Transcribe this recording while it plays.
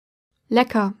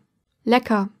lecker,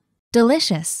 lecker,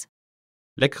 delicious,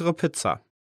 Leckere Pizza.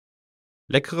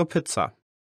 Leckere Pizza.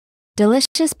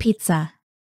 delicious pizza,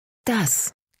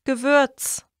 Das.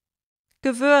 Gewürz,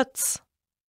 Gewürz.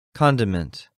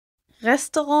 condiment,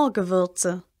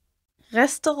 Restaurantgewürze,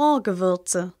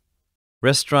 Restaurantgewürze.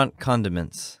 restaurant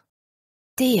condiments,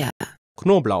 Der.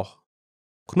 Knoblauch.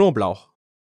 Knoblauch.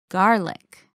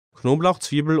 garlic, Knoblauch,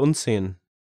 Zwiebel und Zehen.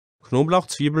 Knoblauch,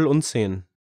 Zwiebel und Zehen.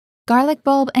 garlic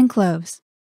bulb and cloves,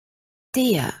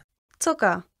 Der.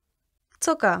 Zucker,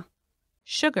 Zucker.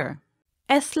 sugar,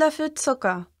 Esslöffel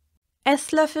Zucker,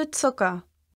 Esslöffel Zucker.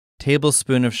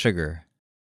 tablespoon of sugar,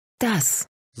 Das.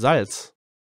 Salz.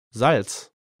 Salz.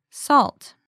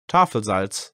 salt,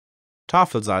 Tafelsalz.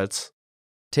 Tafelsalz.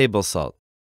 table salt,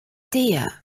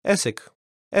 Der. Essig.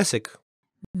 Essig.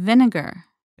 vinegar,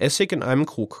 Essig in einem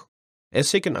Krug.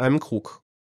 Essig in einem Krug.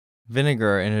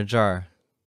 vinegar in a jar,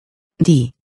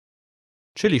 Die.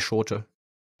 Chilischote.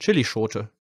 Chilischote.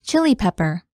 chili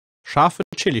pepper, Scharfe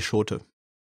Chilischote.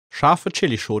 Scharfe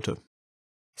Chilischote.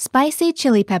 spicy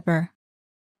chili pepper,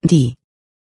 Die.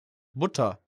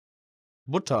 Butter.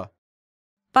 Butter.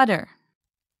 butter,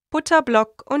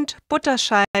 Butterblock und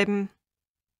Butterscheiben.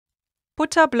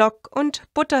 Butterblock und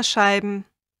Butterscheiben.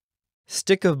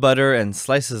 stick of butter and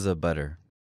slices of butter,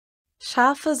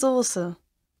 Scharfe Soße,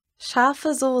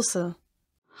 scharfe Soße.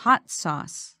 hot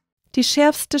sauce, Die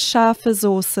schärfste scharfe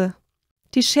Soße.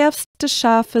 Die schärfste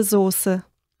scharfe Soße.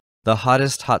 the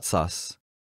hottest hot sauce,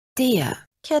 Der.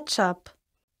 Ketchup,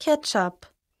 Ketchup.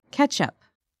 ketchup,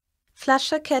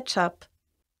 Flasche Ketchup.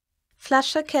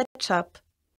 Flasche Ketchup.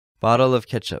 bottle of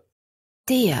ketchup,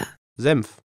 Der.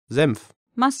 Senf. Senf.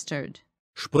 mustard,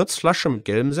 Spritzflasche mit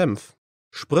gelbem Senf.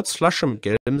 Spritzflasche mit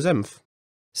gelbem Senf.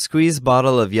 squeeze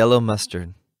bottle of yellow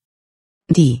mustard,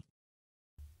 Die.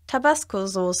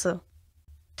 Tabasco-Soße.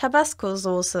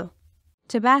 Tabasco-Soße.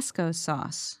 Tabasco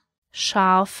sauce,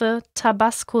 Scharfe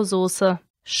Tabasco-Soße.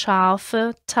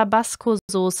 Scharfe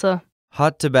Tabasco-Soße.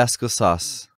 hot Tabasco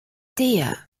sauce,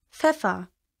 Der. Pfeffer.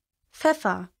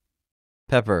 Pfeffer.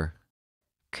 pepper,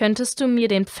 Könntest du mir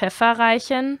den Pfeffer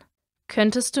reichen?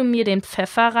 Könntest du mir den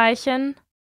Pfeffer reichen?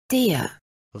 Der.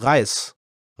 Reis.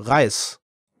 Reis.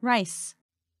 rice,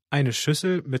 Eine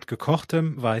Schüssel mit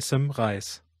gekochtem weißem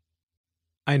Reis.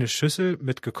 Eine Schüssel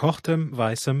mit gekochtem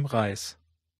weißem Reis.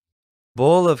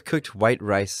 bowl of cooked white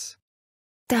rice,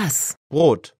 Das.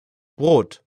 Brot.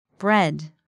 Brot.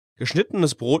 bread,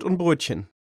 Geschnittenes Brot und Brötchen.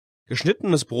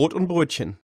 Geschnittenes Brot und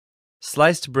Brötchen.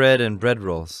 sliced bread and bread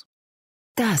rolls,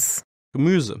 Das.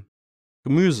 Gemüse.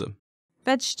 Gemüse.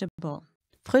 vegetable,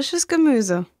 Frisches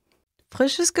Gemüse.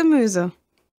 Frisches Gemüse.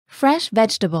 fresh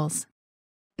vegetables,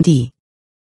 Die.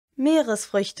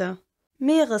 Meeresfrüchte.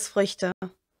 Meeresfrüchte.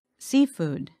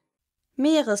 seafood,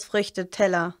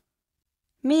 Meeresfrüchteteller.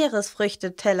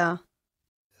 Meeresfrüchteteller.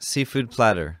 seafood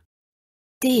platter,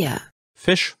 Der.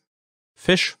 Fisch.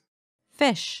 Fisch.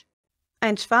 fish,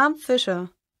 Ein Schwarm Fische.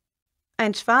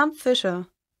 Ein Schwarm Fische.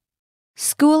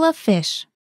 school of fish,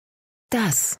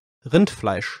 Das.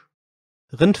 Rindfleisch.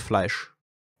 Rindfleisch.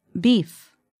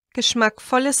 beef,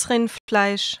 Geschmackvolles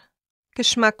Rindfleisch.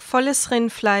 Geschmackvolles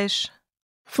Rindfleisch.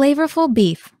 flavorful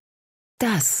beef,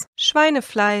 Das.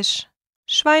 Schweinefleisch.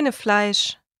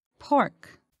 Schweinefleisch.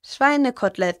 pork,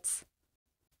 Schweinekoteletts.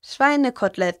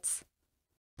 Schweinekoteletts.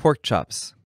 pork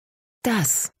chops,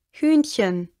 Das.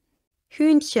 Hühnchen.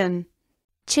 Hühnchen.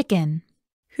 chicken,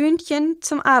 Hühnchen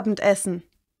zum Abendessen.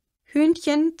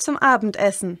 Hühnchen zum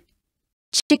Abendessen.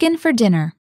 chicken for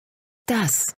dinner,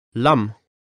 Das. Lamm.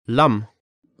 Lamm.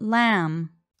 lamb,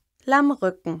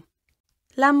 Lammrücken.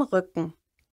 Lammrücken.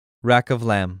 rack of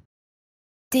lamb,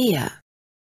 Der.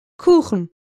 Kuchen.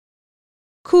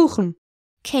 Kuchen.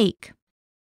 cake,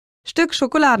 Stück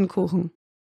Schokoladenkuchen.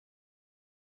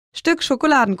 Stück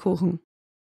Schokoladenkuchen.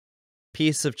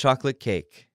 piece of chocolate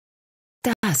cake,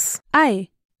 Das. Ei.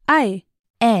 Ei.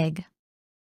 egg,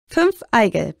 5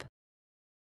 Eigelb.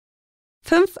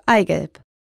 5 Eigelb.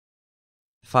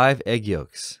 5 egg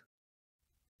yolks,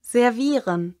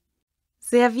 Servieren.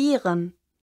 Servieren.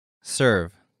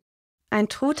 serve, Ein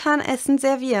Truthahnessen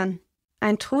servieren.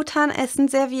 Ein Truthahnessen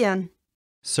servieren.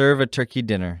 serve a turkey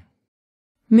dinner,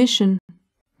 mischen,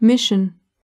 mischen,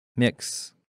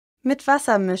 mix, Mit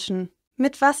Wasser mischen.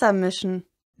 Mit Wasser mischen.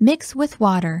 mix with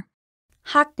water,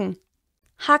 Hacken.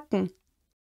 Hacken.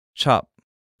 chop,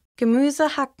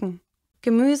 Gemüse hacken.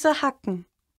 Gemüse hacken.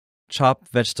 chop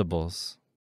vegetables,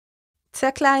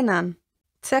 Zerkleinern.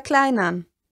 Zerkleinern.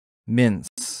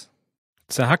 mince,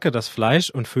 Zerhacke das Fleisch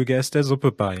und füge es der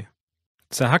Suppe bei.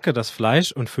 Zerhacke das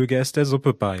Fleisch und füge es der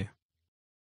Suppe bei.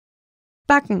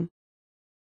 Backen.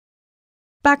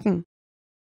 Backen.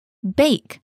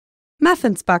 bake,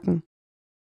 Muffins backen.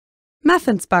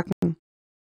 Muffins backen.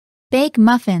 Bake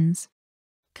muffins.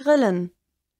 Grillen.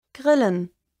 Grillen.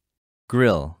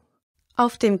 Grill.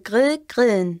 Auf dem Grill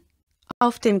grillen.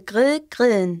 Auf dem Grill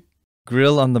grillen.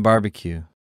 Grill on the barbecue.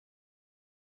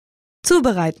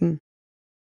 Zubereiten.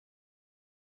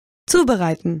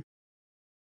 Zubereiten.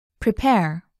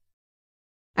 Prepare.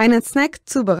 Einen Snack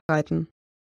zubereiten.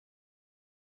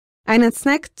 Einen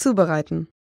Snack zubereiten.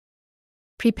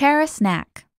 Prepare a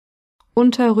snack.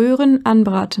 Unterrühren,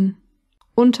 anbraten.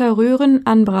 Unterrühren,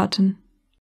 anbraten.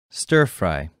 Stir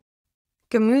fry.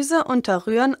 Gemüse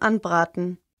unterrühren,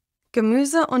 anbraten.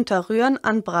 Gemüse unterrühren,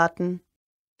 anbraten.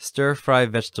 Stir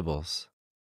fry vegetables.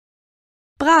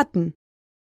 Braten.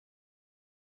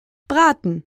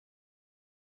 Braten.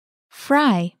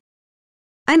 Fry.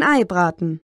 Ein Ei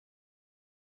braten.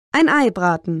 Ein Ei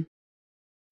braten.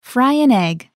 Fry an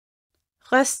egg.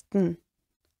 Rösten.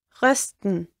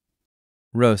 Rösten.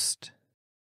 Roast.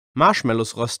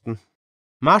 Marshmallows rösten.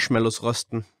 Marshmallows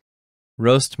rösten.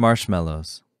 Roast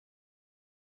marshmallows.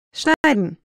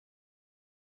 Schneiden.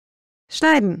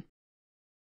 Schneiden.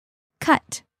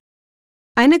 Cut.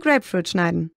 Eine Grapefruit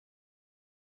schneiden.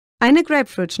 Eine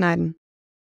Grapefruit schneiden.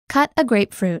 Cut a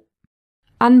grapefruit.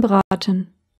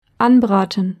 Anbraten.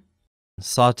 Anbraten.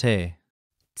 Sauté.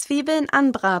 Zwiebeln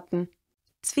anbraten.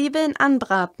 Zwiebeln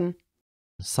anbraten.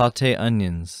 Sauté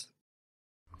onions.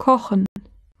 Kochen.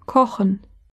 Kochen.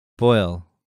 Boil.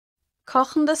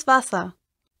 Kochendes Wasser.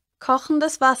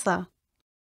 Kochendes Wasser.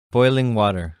 Boiling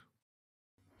water.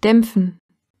 Dämpfen.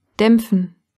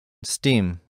 Dämpfen.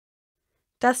 Steam.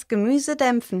 Das Gemüse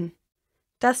dämpfen.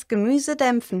 Das Gemüse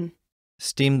dämpfen.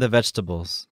 Steam the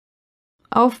vegetables.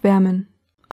 Aufwärmen.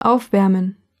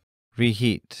 Aufwärmen.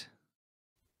 Reheat.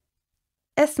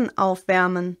 Essen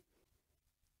aufwärmen.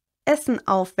 Essen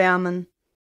aufwärmen.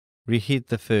 Reheat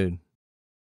the food.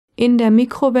 In der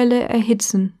Mikrowelle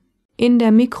erhitzen. In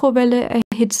der Mikrowelle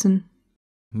erhitzen.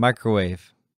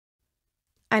 Microwave.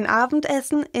 Ein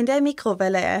Abendessen in der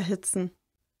Mikrowelle erhitzen.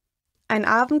 Ein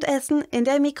Abendessen in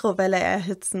der Mikrowelle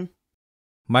erhitzen.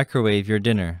 Microwave your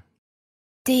dinner.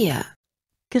 Der.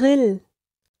 Grill.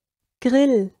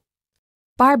 Grill.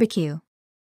 Barbecue.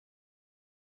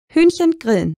 Hühnchen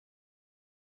grillen.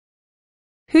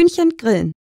 Hühnchen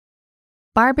grillen.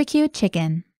 Barbecue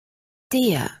chicken.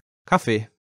 Der. Kaffee.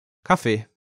 Kaffee.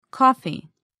 Coffee.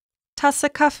 Tasse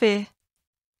Kaffee.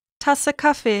 Tasse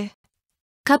Kaffee.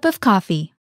 Cup of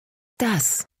coffee.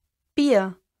 Das.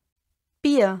 Bier.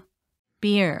 Bier.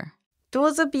 Beer.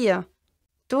 Dose Bier.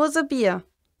 Dose Bier.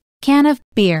 Can of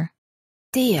beer.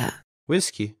 Der.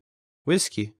 Whisky.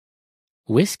 Whisky.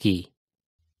 Whisky.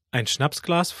 Ein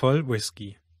Schnapsglas voll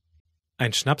Whisky.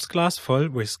 Ein Schnapsglas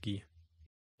voll Whisky.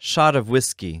 Shot of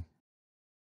whiskey.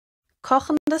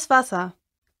 Kochendes Wasser.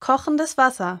 Kochendes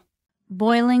Wasser.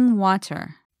 Boiling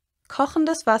water.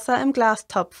 Kochendes Wasser im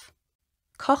Glastopf.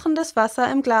 Kochendes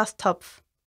Wasser im Glastopf.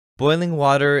 Boiling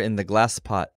water in the glass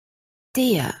pot.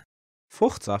 Der.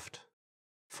 Fruchtsaft.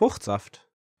 Fruchtsaft.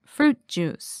 Fruit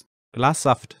juice.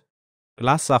 Glassaft.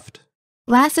 Glassaft.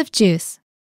 Glass of juice.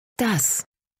 Das.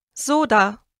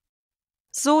 Soda.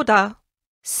 Soda.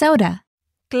 Soda.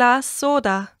 Glas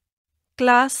Soda.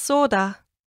 Glas Soda.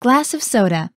 Glass of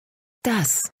soda.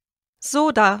 Das.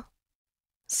 Soda.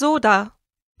 Soda.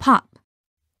 Pop.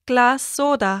 Glas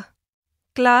Soda.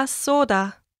 Glas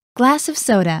Soda. Glass of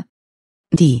soda.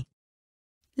 Die.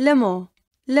 Limo.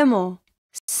 Limo.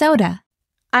 Soda.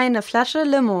 Eine Flasche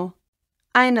Limo.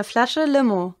 Eine Flasche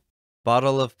Limo.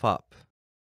 Bottle of pop.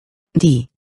 Die.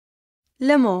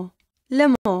 Limo.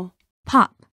 Limo.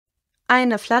 Pop.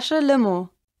 Eine Flasche Limo.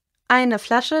 Eine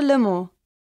Flasche Limo.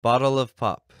 Bottle of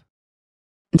pop.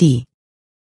 Die.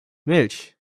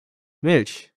 Milch.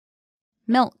 Milch.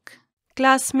 Milk.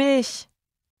 Glas Milch.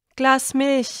 Glas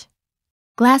Milch.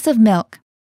 Glass of milk.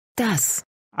 Das.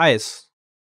 Eis.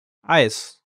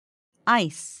 Eis.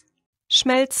 Ice.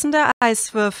 Schmelzende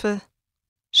Eiswürfel.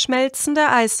 Schmelzende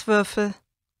Eiswürfel.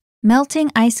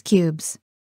 Melting ice cubes.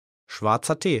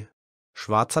 Schwarzer Tee.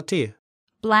 Schwarzer Tee.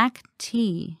 Black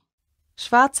tea.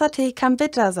 Schwarzer Tee kann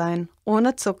bitter sein,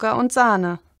 ohne Zucker und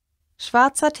Sahne.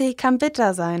 Schwarzer Tee kann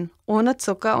bitter sein, ohne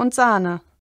Zucker und Sahne.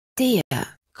 Der.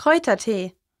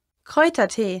 Kräutertee.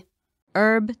 Kräutertee.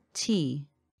 Herb tea.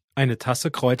 Eine Tasse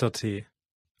Kräutertee.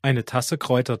 Eine Tasse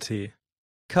Kräutertee.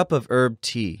 Cup of herb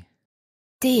tea.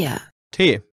 Der.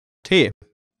 Tee. Tee.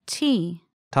 Tea.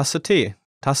 Tasse Tee.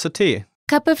 Tasse Tee.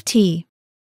 Cup of tea.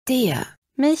 Der.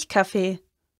 Milchkaffee.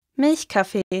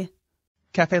 Milchkaffee.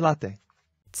 Cafe Latte.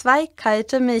 2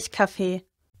 kalte Milchkaffee.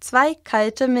 2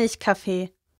 kalte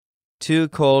Milchkaffee. 2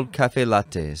 cold cafe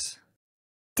lattes.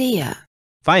 Der.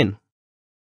 Wein.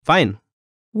 Wein.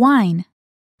 Wine.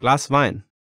 Glas Wein.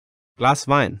 Glas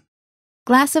Wein.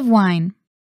 Glass of wine.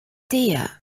 Der,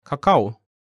 Kakao,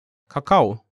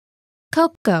 Kakao,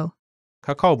 Cocoa.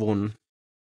 Kakaobohnen,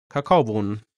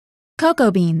 Kakaobohnen.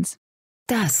 Cocoa beans.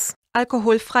 das,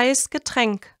 Alkoholfreies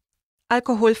Getränk.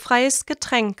 Alkoholfreies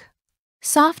Getränk.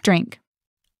 Soft drink.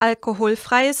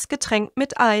 Alkoholfreies Getränk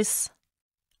mit Eis.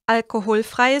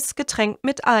 Alkoholfreies Getränk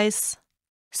mit Eis.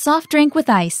 Soft drink with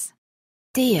ice.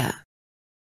 der,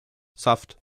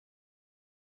 Saft,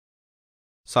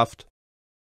 Saft.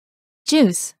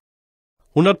 Juice.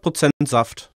 100%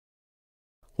 Saft.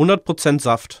 100%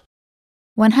 Saft.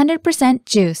 100%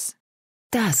 juice.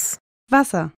 das,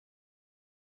 Wasser.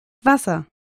 Wasser.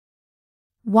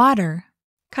 Water.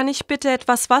 Kann ich bitte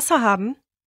etwas Wasser haben?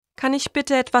 Kann ich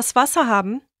bitte etwas Wasser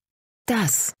haben?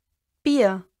 das,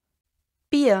 Bier.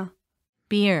 Bier.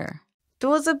 Beer.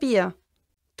 Dose Bier.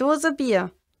 Dose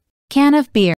Bier. Can of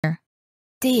beer.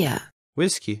 der,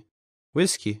 Whisky,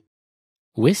 Whisky.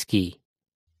 Whiskey.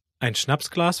 Ein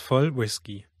Schnapsglas voll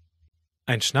Whisky.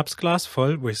 Ein Schnapsglas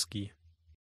voll Whisky.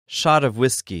 Shot of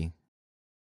whiskey.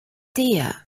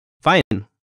 der, Wein,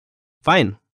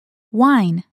 Wein.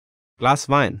 Wine. Glas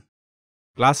Wein,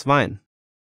 Glas Wein.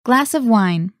 Glass of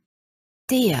wine.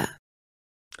 der,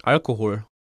 Alkohol,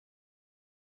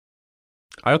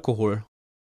 Alkohol.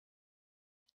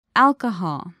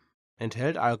 Alcohol.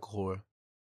 Enthält Alkohol,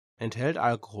 enthält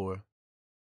Alkohol.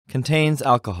 Contains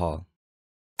alcohol.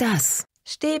 das,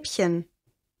 Stäbchen.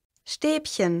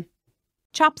 Stäbchen.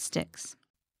 Chopsticks.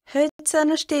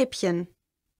 Hölzerne Stäbchen.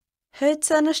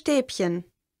 Hölzerne Stäbchen.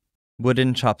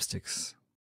 Wooden chopsticks.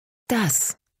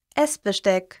 das,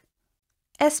 Essbesteck.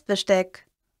 Essbesteck.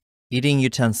 Eating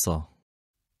utensil.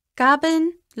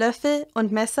 Gabeln, Löffel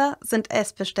und Messer sind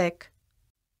Essbesteck.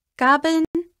 Gabeln,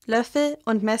 Löffel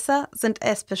und Messer sind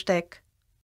Essbesteck.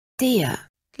 der,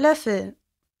 Löffel.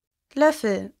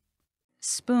 Löffel.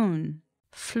 Spoon.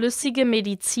 Flüssige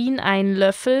Medizin ein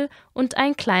Löffel und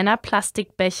ein kleiner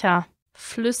Plastikbecher.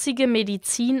 Flüssige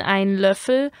Medizin ein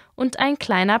Löffel und ein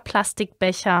kleiner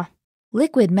Plastikbecher.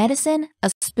 Liquid medicine, a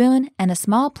spoon, and a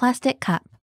small plastic cup.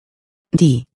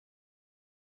 die,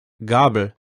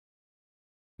 Gabel,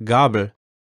 Gabel.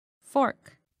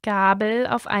 Fork. Gabel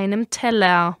auf einem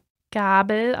Teller.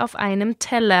 Gabel auf einem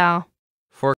Teller.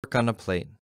 Fork on a plate.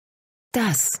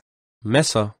 das,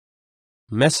 Messer,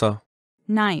 Messer.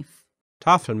 Knife.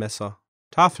 Tafelmesser,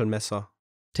 Tafelmesser.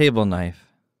 Table knife.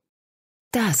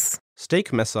 das,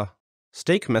 Steakmesser,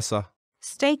 Steakmesser.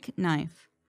 Steak knife.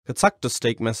 Gezacktes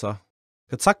Steakmesser,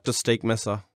 gezacktes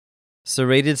Steakmesser.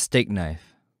 Serrated steak knife.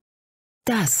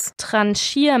 das,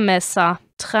 Tranchiermesser.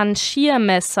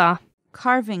 Tranchiermesser.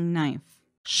 Carving knife.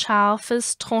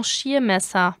 Scharfes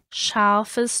Tranchiermesser.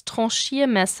 Scharfes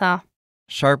Tranchiermesser.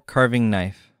 Sharp carving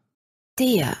knife.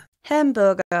 der,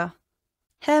 Hamburger.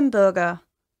 Hamburger.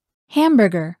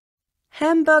 Hamburger.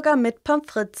 Hamburger mit Pommes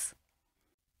frites.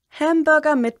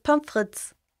 Hamburger mit Pommes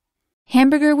frites.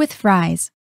 Hamburger with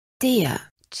fries. der,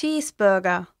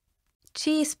 Cheeseburger.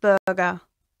 Cheeseburger.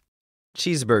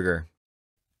 Cheeseburger.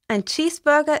 Ein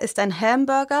Cheeseburger ist ein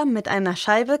Hamburger mit einer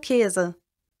Scheibe Käse.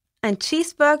 Ein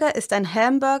Cheeseburger ist ein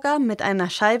Hamburger mit einer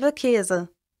Scheibe Käse.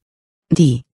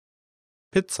 die,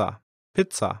 Pizza,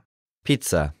 Pizza.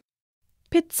 Pizza.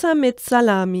 Pizza mit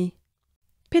Salami.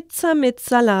 Pizza mit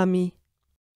Salami.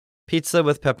 Pizza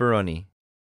with pepperoni.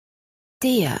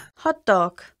 der,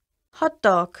 Hotdog.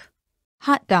 Hotdog.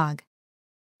 Hot dog.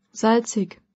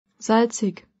 salzig,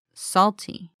 salzig,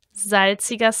 Salty.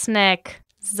 Salziger Snack.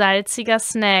 Salziger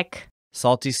Snack.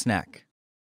 Salty snack.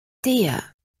 der,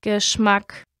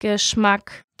 Geschmack.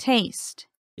 Geschmack. Taste.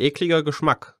 Ekliger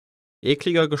Geschmack,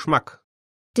 ekliger Geschmack.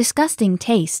 Disgusting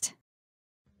taste.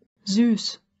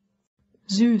 süß,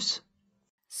 süß,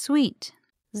 Sweet.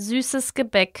 Süßes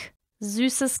Gebäck.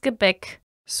 Süßes Gebäck.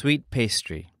 Sweet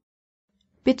pastry.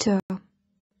 bitter,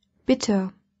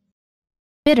 bitter,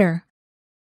 Bitter.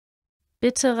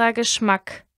 Bitterer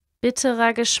Geschmack.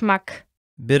 Bitterer Geschmack.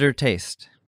 Bitter taste.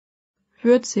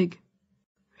 würzig,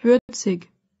 würzig,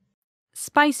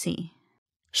 Spicy.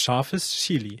 Scharfes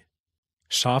Chili.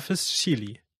 Scharfes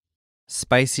Chili.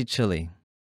 Spicy chili.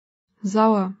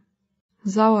 sauer,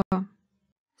 sauer,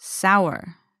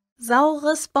 Sour.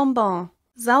 Saures Bonbon.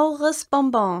 Saures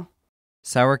Bonbon.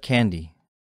 Sour candy.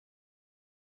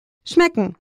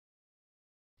 Schmecken.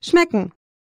 Schmecken.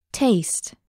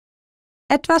 Taste.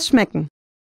 Etwas schmecken.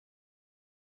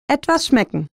 Etwas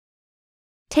schmecken.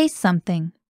 Taste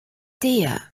something.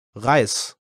 der,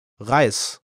 Reis,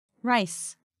 Reis.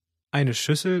 Rice. Eine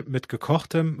Schüssel mit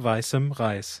gekochtem weißem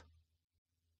Reis.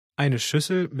 Eine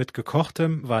Schüssel mit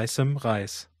gekochtem weißem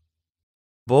Reis.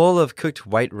 Bowl of cooked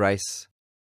white rice.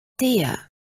 der,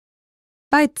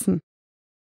 Weizen.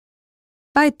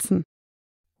 Weizen.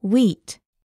 Wheat.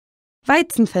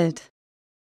 Weizenfeld.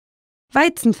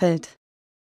 Weizenfeld.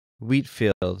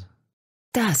 Wheatfield.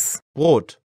 Das.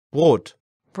 Brot, Brot.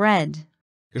 Bread.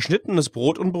 Geschnittenes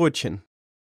Brot und Brötchen.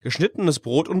 Geschnittenes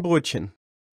Brot und Brötchen.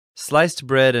 Sliced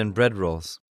bread and bread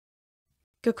rolls.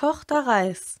 Gekochter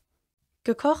Reis.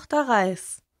 Gekochter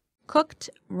Reis.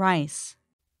 Cooked rice.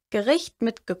 Gericht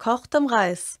mit gekochtem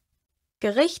Reis.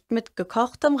 Gericht mit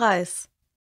gekochtem Reis.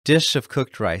 Dish of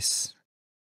cooked rice.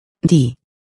 Die.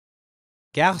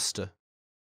 Gerste,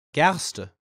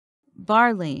 Gerste.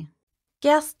 Barley.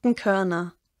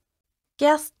 Gerstenkörner.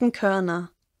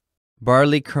 Gerstenkörner.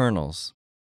 Barley kernels.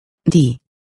 Die.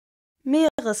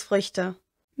 Meeresfrüchte.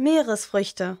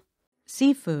 Meeresfrüchte.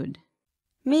 Seafood.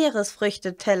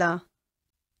 Meeresfrüchteteller.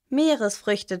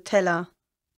 Meeresfrüchteteller.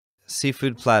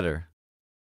 Seafood platter.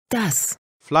 Das.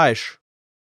 Fleisch,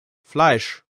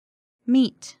 Fleisch.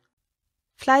 Meat.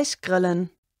 Fleischgrillen.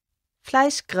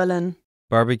 Fleischgrillen.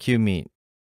 Barbecue meat.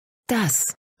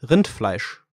 Das.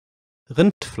 Rindfleisch,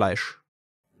 Rindfleisch.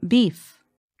 Beef.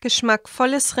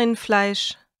 Geschmackvolles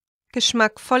Rindfleisch.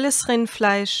 Geschmackvolles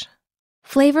Rindfleisch.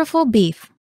 Flavorful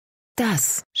beef.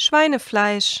 Das.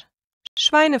 Schweinefleisch.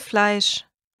 Schweinefleisch.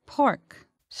 Pork.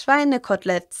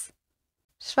 Schweinekoteletts.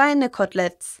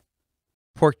 Schweinekoteletts.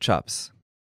 Pork chops.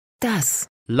 Das.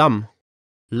 Lamm,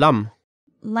 Lamm.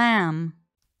 Lamb.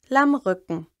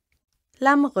 Lammrücken.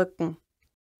 Lammrücken.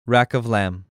 Rack of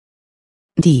lamb.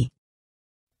 Die.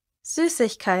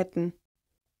 Süßigkeiten.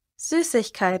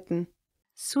 Süßigkeiten.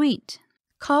 Sweet.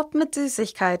 Korb mit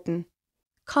Süßigkeiten.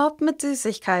 Korb mit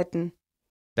Süßigkeiten.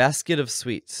 Basket of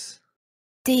sweets.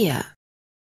 Der.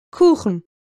 Kuchen.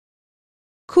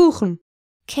 Kuchen.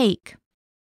 Cake.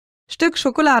 Stück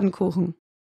Schokoladenkuchen.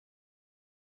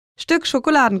 Stück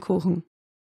Schokoladenkuchen.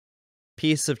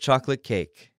 Piece of chocolate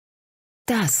cake.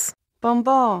 Das.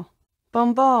 Bonbon.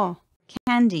 Bonbon.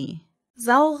 Candy.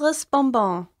 Saures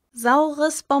Bonbon.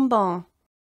 Saures Bonbon.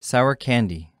 Sour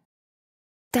candy.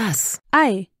 Das.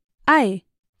 Ei. Ei.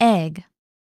 Egg.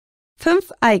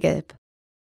 5 Eigelb.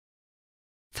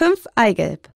 5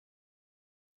 Eigelb.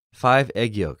 5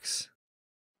 egg yolks.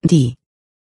 Die.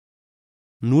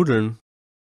 Nudeln,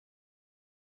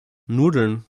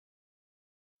 Nudeln.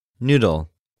 Noodle.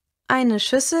 Eine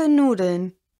Schüssel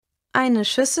Nudeln. Eine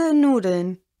Schüssel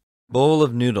Nudeln. Bowl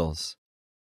of noodles.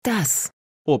 Das.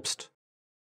 Obst,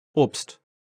 Obst.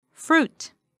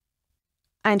 Fruit.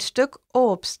 Ein Stück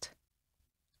Obst.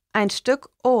 Ein Stück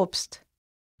Obst.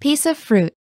 Piece of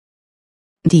fruit.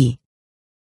 Die.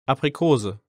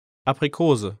 Aprikose,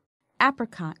 Aprikose.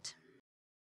 Apricot.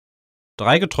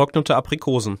 3 getrocknete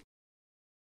Aprikosen.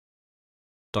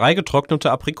 3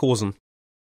 getrocknete Aprikosen.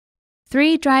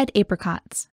 3 dried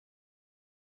apricots.